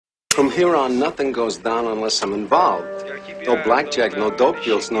From here on, nothing goes down unless I'm involved. No blackjack, no dope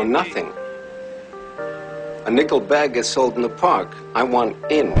deals, no nothing. A nickel bag gets sold in the park. I want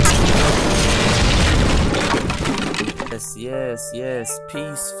in. Yes.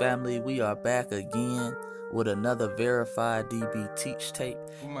 Peace, family. We are back again with another verified DB teach tape.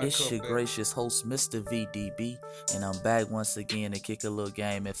 It's your gracious host, Mr. VDB, and I'm back once again to kick a little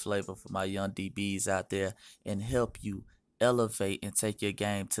game and flavor for my young DBs out there and help you elevate and take your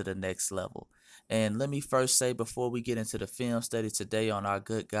game to the next level. And let me first say, before we get into the film study today on our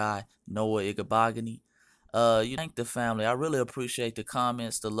good guy, Noah Igbinoghene, you thank the family. I really appreciate the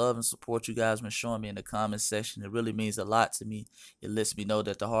comments, the love and support you guys been showing me in the comment section. It really means a lot to me. It lets me know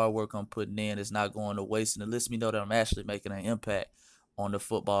that the hard work I'm putting in is not going to waste, and it lets me know that I'm actually making an impact on the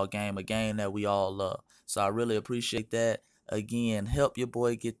football game, a game that we all love. So I really appreciate that. Again, help your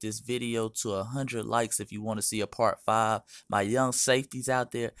boy get this video to 100 likes if you want to see a part 5. My young safeties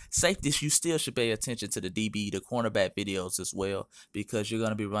out there, safeties, you still should pay attention to the DB, the cornerback videos as well, because you're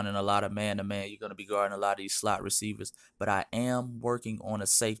going to be running a lot of man-to-man. You're going to be guarding a lot of these slot receivers. But I am working on a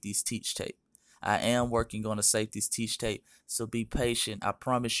safeties teach tape. So be patient. I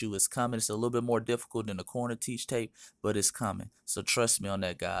promise you it's coming. It's a little bit more difficult than the corner teach tape, but it's coming. So trust me on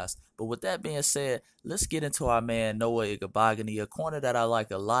that, guys. But with that being said, let's get into our man Noah Igbinoghene, a corner that I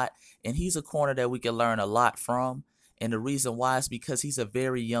like a lot, and he's a corner that we can learn a lot from. And the reason why is because he's a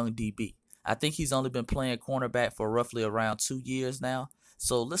very young DB. I think he's only been playing cornerback for roughly around 2 years now.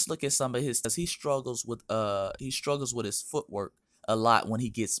 So let's look at some of his. He struggles with his footwork a lot when he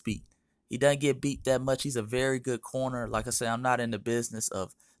gets beat. He doesn't get beat that much. He's a very good corner. Like I said, I'm not in the business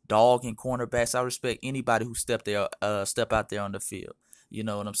of dogging cornerbacks. I respect anybody who step out there on the field. You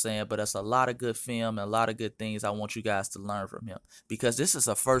know what I'm saying? But that's a lot of good film and a lot of good things I want you guys to learn from him. Because this is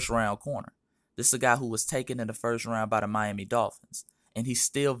a first-round corner. This is a guy who was taken in the first round by the Miami Dolphins. And he's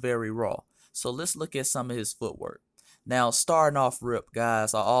still very raw. So let's look at some of his footwork. Now, starting off rip,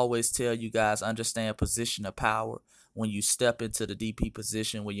 guys, I always tell you guys, understand position of power. When you step into the DP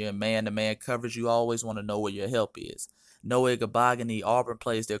position, when you're in man-to-man coverage, you always want to know where your help is. Noah Igbinoghene, Auburn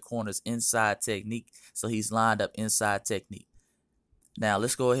plays their corners inside technique, so he's lined up inside technique. Now,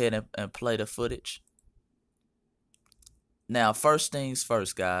 let's go ahead and play the footage. Now, first things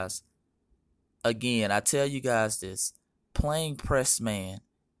first, guys. Again, I tell you guys this. Playing press man,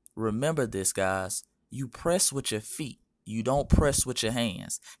 remember this, guys. You press with your feet. You don't press with your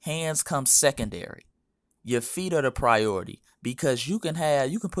hands. Hands come secondary. Your feet are the priority, because you can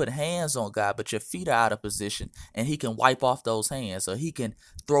put hands on a guy, but your feet are out of position, and he can wipe off those hands, or he can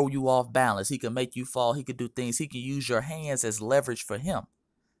throw you off balance. He can make you fall. He can do things. He can use your hands as leverage for him.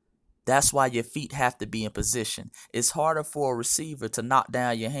 That's why your feet have to be in position. It's harder for a receiver to knock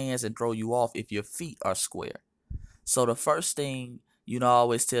down your hands and throw you off if your feet are square. So the first thing, I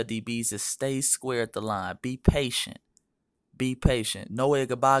always tell DBs is stay square at the line. Be patient. Be patient. Noah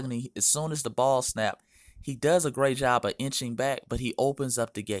Igbinoghene, as soon as the ball snaps, he does a great job of inching back, but he opens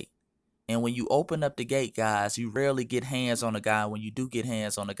up the gate. And when you open up the gate, guys, you rarely get hands on a guy. When you do get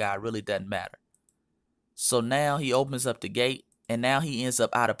hands on a guy, it really doesn't matter. So now he opens up the gate, and now he ends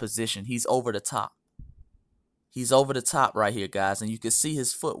up out of position. He's over the top. He's over the top right here, guys, and you can see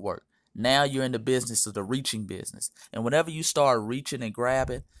his footwork. Now you're in the business of the reaching business. And whenever you start reaching and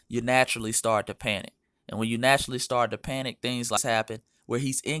grabbing, you naturally start to panic. And when you naturally start to panic, things like this happen where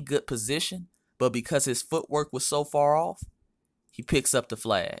he's in good position, but because his footwork was so far off, he picks up the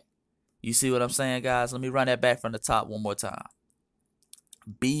flag. You see what I'm saying, guys? Let me run that back from the top one more time.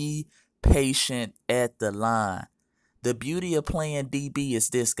 Be patient at the line. The beauty of playing DB is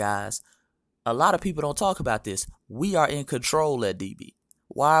this, guys. A lot of people don't talk about this. We are in control at DB.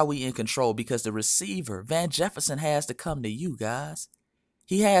 Why are we in control? Because the receiver, Van Jefferson, has to come to you, guys.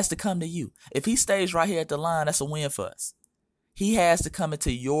 He has to come to you. If he stays right here at the line, that's a win for us. He has to come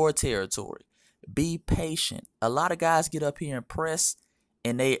into your territory. Be patient. A lot of guys get up here and press,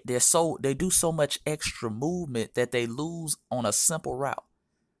 and they do so much extra movement that they lose on a simple route.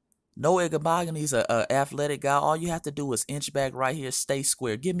 Noah Igbinoghene's an athletic guy. All you have to do is inch back right here, stay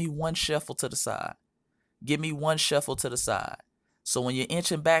square. Give me one shuffle to the side. Give me one shuffle to the side. So when you're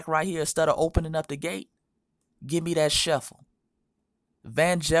inching back right here, instead of opening up the gate, give me that shuffle.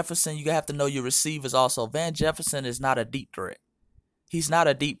 Van Jefferson, you have to know your receivers also. Van Jefferson is not a deep threat. He's not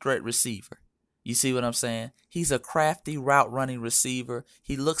a deep threat receiver. You see what I'm saying? He's a crafty route running receiver.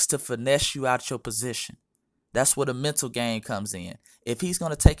 He looks to finesse you out your position. That's where the mental game comes in. If he's going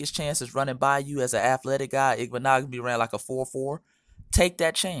to take his chances running by you as an athletic guy, Igbinoghene ran like a 4.4, take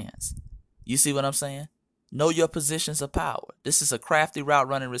that chance. You see what I'm saying? Know your positions of power. This is a crafty route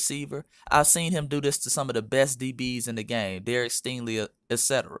running receiver. I've seen him do this to some of the best DBs in the game, Derek Stingley,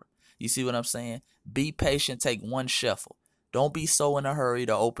 etc. You see what I'm saying? Be patient. Take one shuffle. Don't be so in a hurry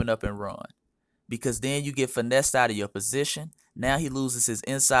to open up and run, because then you get finessed out of your position. Now he loses his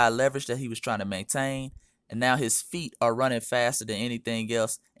inside leverage that he was trying to maintain, and now his feet are running faster than anything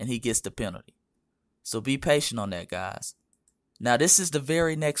else, and he gets the penalty. So be patient on that, guys. Now, this is the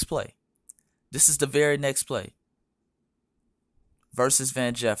very next play. This is the very next play versus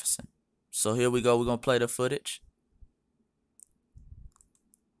Van Jefferson. So here we go. We're going to play the footage.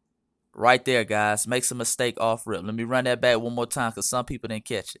 Right there, guys. Makes a mistake off rip. Let me run that back one more time because some people didn't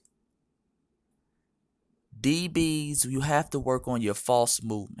catch it. DBs, you have to work on your false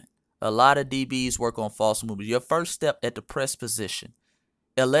movement. A lot of DBs work on false movement. Your first step at the press position,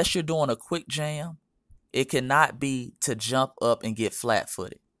 unless you're doing a quick jam, it cannot be to jump up and get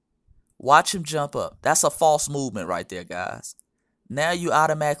flat-footed. Watch him jump up. That's a false movement right there, guys. Now you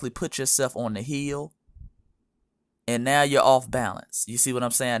automatically put yourself on the heel, and now you're off balance. You see what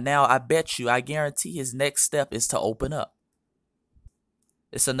I'm saying? Now I guarantee his next step is to open up.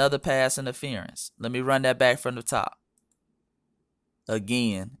 It's another pass interference. Let me run that back from the top.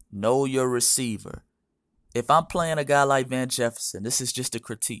 Again, know your receiver. If I'm playing a guy like Van Jefferson, this is just a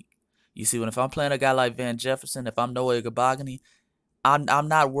critique. You see, if I'm playing a guy like Van Jefferson, if I'm Noah Igbinoghene, I'm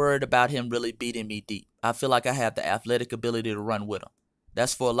not worried about him really beating me deep. I feel like I have the athletic ability to run with him.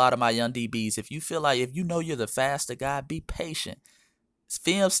 That's for a lot of my young DBs. If you know you're the faster guy, be patient.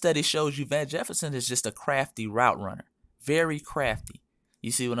 Film study shows you Van Jefferson is just a crafty route runner. Very crafty.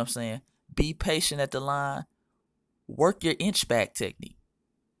 You see what I'm saying? Be patient at the line. Work your inch back technique.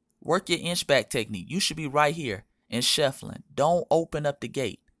 Work your inch back technique. You should be right here and shuffling. Don't open up the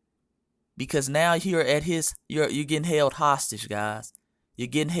gate. Because now you're getting held hostage, guys. You're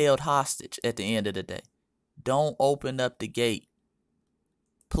getting held hostage at the end of the day. Don't open up the gate.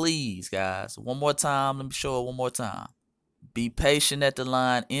 Please, guys. One more time. Let me show it one more time. Be patient at the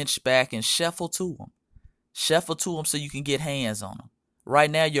line, inch back, and shuffle to him. Shuffle to him so you can get hands on him. Right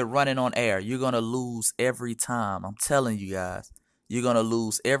now, you're running on air. You're going to lose every time. I'm telling you guys. You're going to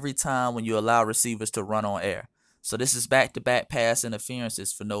lose every time when you allow receivers to run on air. So this is back-to-back pass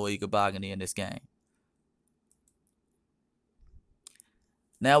interferences for Noah Igbinoghene in this game.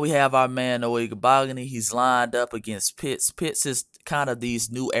 Now we have our man Noah Igbinoghene. He's lined up against Pitts. Pitts is kind of these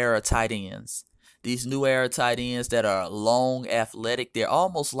new era tight ends. These new era tight ends that are long, athletic. They're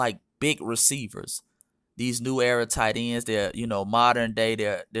almost like big receivers. These new era tight ends, they're modern day.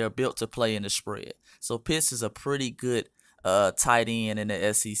 They're built to play in the spread. So Pitts is a pretty good tight end in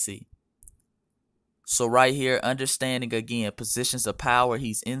the SEC. So right here, understanding again, positions of power.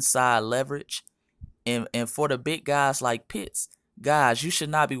 He's inside leverage. And for the big guys like Pitts, guys, you should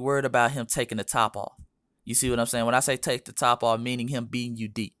not be worried about him taking the top off. You see what I'm saying? When I say take the top off, meaning him beating you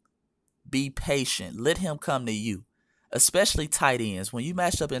deep. Be patient. Let him come to you. Especially tight ends. When you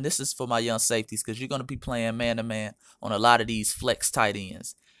match up, and this is for my young safeties, because you're going to be playing man-to-man on a lot of these flex tight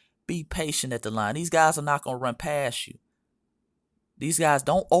ends. Be patient at the line. These guys are not going to run past you. These guys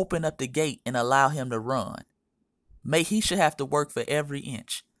don't open up the gate and allow him to run. He should have to work for every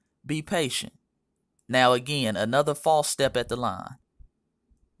inch. Be patient. Now again, another false step at the line.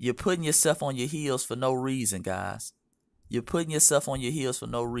 You're putting yourself on your heels for no reason, guys. You're putting yourself on your heels for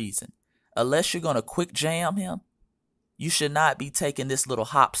no reason. Unless you're going to quick jam him, you should not be taking this little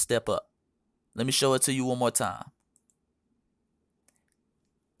hop step up. Let me show it to you one more time.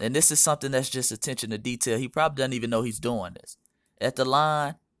 And this is something that's just attention to detail. He probably doesn't even know he's doing this. At the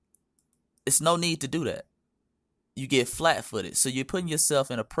line, it's no need to do that. You get flat-footed. So you're putting yourself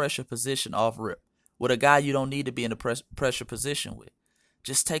in a pressure position off rip with a guy you don't need to be in a pressure position with.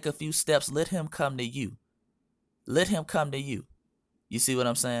 Just take a few steps. Let him come to you. Let him come to you. You see what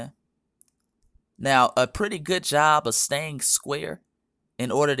I'm saying? Now, a pretty good job of staying square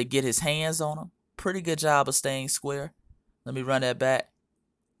in order to get his hands on him. Pretty good job of staying square. Let me run that back.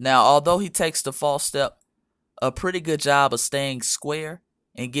 Now, although he takes the false step, a pretty good job of staying square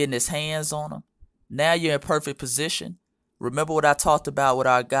and getting his hands on him. Now you're in perfect position. Remember what I talked about with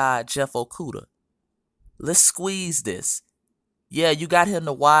our guy, Jeff Okudah. Let's squeeze this. Yeah, you got him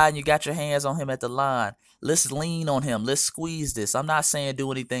to wide and you got your hands on him at the line. Let's lean on him. Let's squeeze this. I'm not saying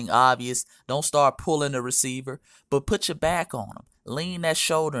do anything obvious. Don't start pulling the receiver, but put your back on him. Lean that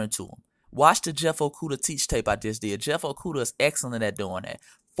shoulder into him. Watch the Jeff Okudah teach tape I just did. Jeff Okudah is excellent at doing that.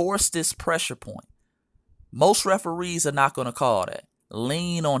 Force this pressure point. Most referees are not going to call that.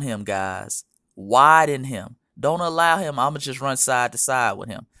 Lean on him, guys. Widen him. Don't allow him, I'm going to just run side to side with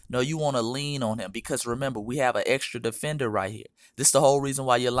him. No, you want to lean on him because remember, we have an extra defender right here. This is the whole reason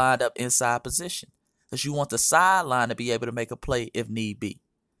why you're lined up inside position. Because you want the sideline to be able to make a play if need be.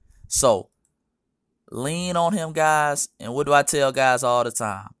 So, lean on him, guys. And what do I tell guys all the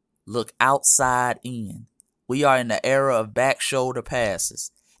time? look outside in. We are in the era of back shoulder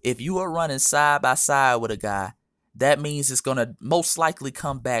passes. If you are running side by side with a guy, that means it's going to most likely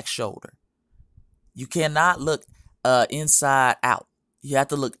come back shoulder. You cannot look inside out. You have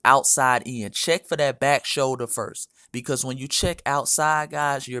to look outside in. Check for that back shoulder first. Because when you check outside,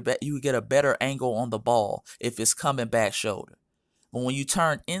 guys, you get a better angle on the ball if it's coming back shoulder. But when you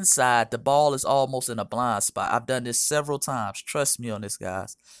turn inside, the ball is almost in a blind spot. I've done this several times. Trust me on this,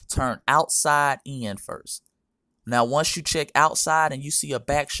 guys. Turn outside in first. Now, once you check outside and you see a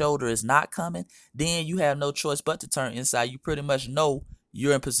back shoulder is not coming, then you have no choice but to turn inside. You pretty much know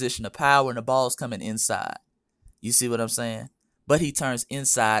you're in position of power and the ball is coming inside. You see what I'm saying? But he turns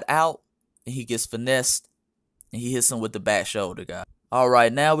inside out and he gets finessed and he hits him with the back shoulder, guy. All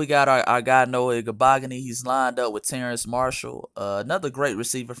right, now we got our guy Noah Igbinoghene. He's lined up with Terrence Marshall, another great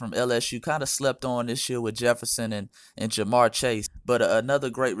receiver from LSU. Kind of slept on this year with Jefferson and Jamar Chase, but another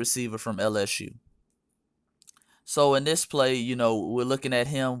great receiver from LSU. So in this play, you know, we're looking at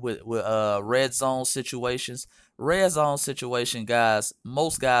him with red zone situations. Red zone situation, guys,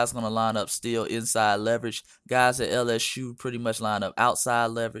 most guys going to line up still inside leverage. Guys at LSU pretty much line up outside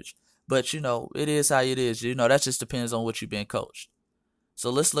leverage. But, you know, it is how it is. You know, that just depends on what you've been coached. So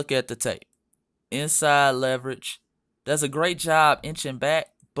let's look at the tape. Inside leverage. Does a great job inching back,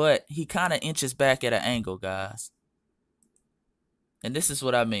 but he kind of inches back at an angle, guys. And this is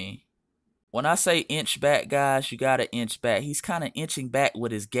what I mean. When I say inch back, guys, you got to inch back. He's kind of inching back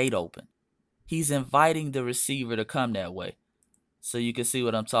with his gate open. He's inviting the receiver to come that way. So you can see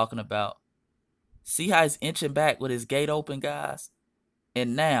what I'm talking about. See how he's inching back with his gate open, guys?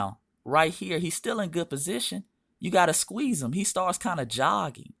 And now, right here, he's still in good position. You got to squeeze him. He starts kind of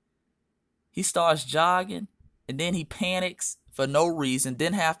jogging. He starts jogging, and then he panics for no reason.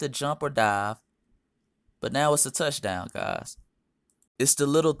 Didn't have to jump or dive. But now it's a touchdown, guys. It's the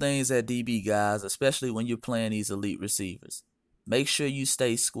little things at DB, guys, especially when you're playing these elite receivers. Make sure you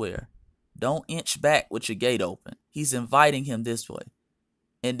stay square. Don't inch back with your gate open. He's inviting him this way.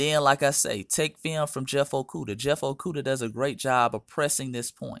 And then, like I say, take film from Jeff Okudah. Jeff Okudah does a great job of pressing this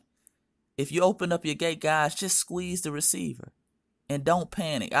point. If you open up your gate, guys, just squeeze the receiver. And don't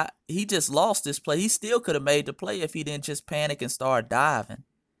panic. He just lost this play. He still could have made the play if he didn't just panic and start diving.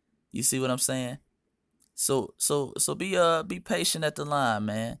 You see what I'm saying? So be patient at the line,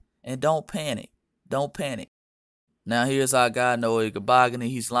 man. And don't panic. Don't panic. Now here's our guy, Noah Igbinoghene.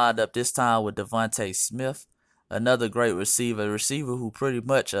 He's lined up this time with Devontae Smith, another great receiver, a receiver who pretty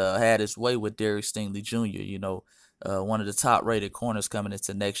much had his way with Derek Stingley Jr., you know, one of the top-rated corners coming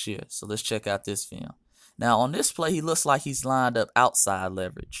into next year. So let's check out this film. Now, on this play, he looks like he's lined up outside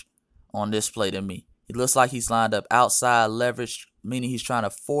leverage on this play to me. He looks like he's lined up outside leverage, meaning he's trying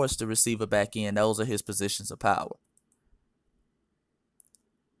to force the receiver back in. Those are his positions of power.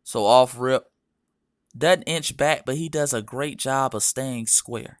 So off rip. Doesn't inch back, but he does a great job of staying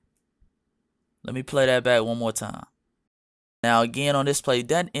square. Let me play that back one more time. Now again on this play,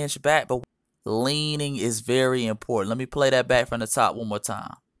 doesn't inch back, but leaning is very important. Let me play that back from the top one more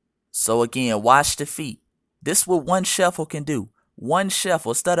time. So again, watch the feet. This is what one shuffle can do. One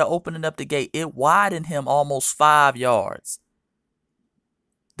shuffle, instead of opening up the gate, it widened him almost 5 yards.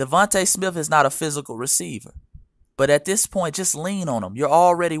 Devontae Smith is not a physical receiver. But at this point, just lean on him. You're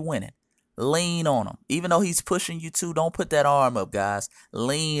already winning. Lean on him. Even though he's pushing you too, don't put that arm up, guys.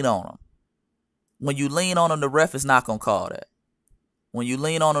 Lean on him. When you lean on him, the ref is not going to call that. When you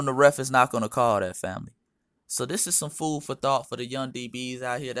lean on him, the ref is not going to call that, family. So this is some food for thought for the young DBs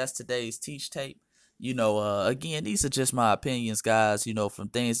out here. That's today's teach tape. You know, again, these are just my opinions, guys, you know, from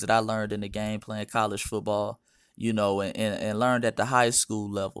things that I learned in the game playing college football, you know, and learned at the high school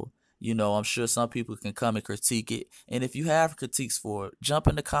level. You know, I'm sure some people can come and critique it. And if you have critiques for it, jump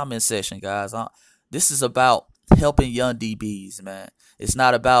in the comment section, guys. This is about helping young DBs, man. It's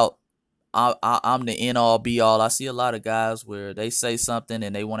not about I'm the end-all, be-all. I see a lot of guys where they say something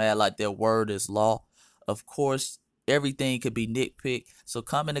and they want to act like their word is law. Of course, everything could be nitpicked. So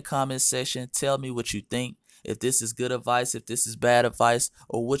come in the comment section. Tell me what you think. If this is good advice, if this is bad advice,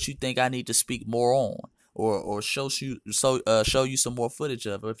 or what you think I need to speak more on. Or show you some more footage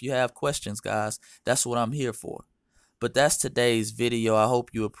of it. If you have questions, guys, that's what I'm here for. But that's today's video. I hope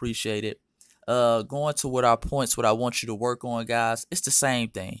you appreciate it. Going to what our points, what I want you to work on, guys, it's the same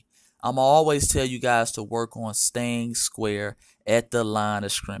thing. I'm going to always tell you guys to work on staying square at the line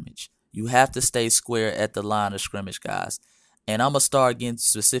of scrimmage. You have to stay square at the line of scrimmage, guys. And I'm going to start getting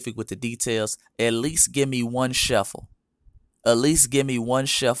specific with the details. At least give me one shuffle. At least give me one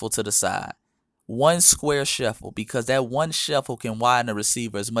shuffle to the side. One square shuffle, because that one shuffle can widen the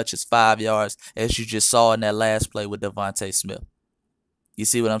receiver as much as 5 yards, as you just saw in that last play with Devontae Smith. You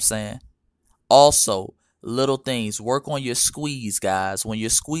see what I'm saying? Also, little things. Work on your squeeze, guys. When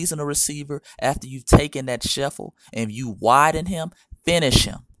you're squeezing a receiver, after you've taken that shuffle and you widen him, finish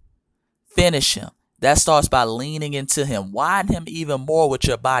him. Finish him. That starts by leaning into him. Widen him even more with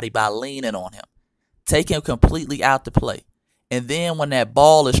your body by leaning on him. Take him completely out the play. And then when that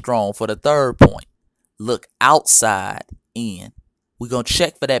ball is thrown for the third point, look outside in. We're going to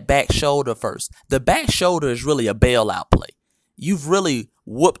check for that back shoulder first. The back shoulder is really a bailout play. You've really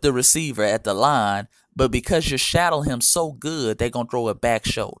whooped the receiver at the line, but because you're shadowing him so good, they're going to throw it back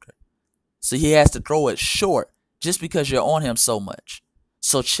shoulder. So he has to throw it short just because you're on him so much.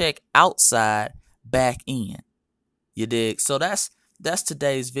 So check outside, back in. You dig? So that's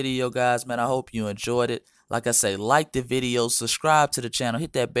today's video, guys, man. I hope you enjoyed it. Like I say, like the video, subscribe to the channel,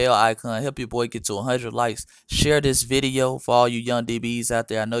 hit that bell icon, help your boy get to 100 likes. Share this video for all you young DBs out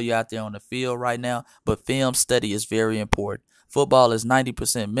there. I know you're out there on the field right now, but film study is very important. Football is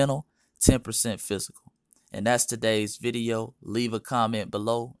 90% mental, 10% physical. And that's today's video. Leave a comment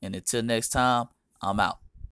below. And until next time, I'm out.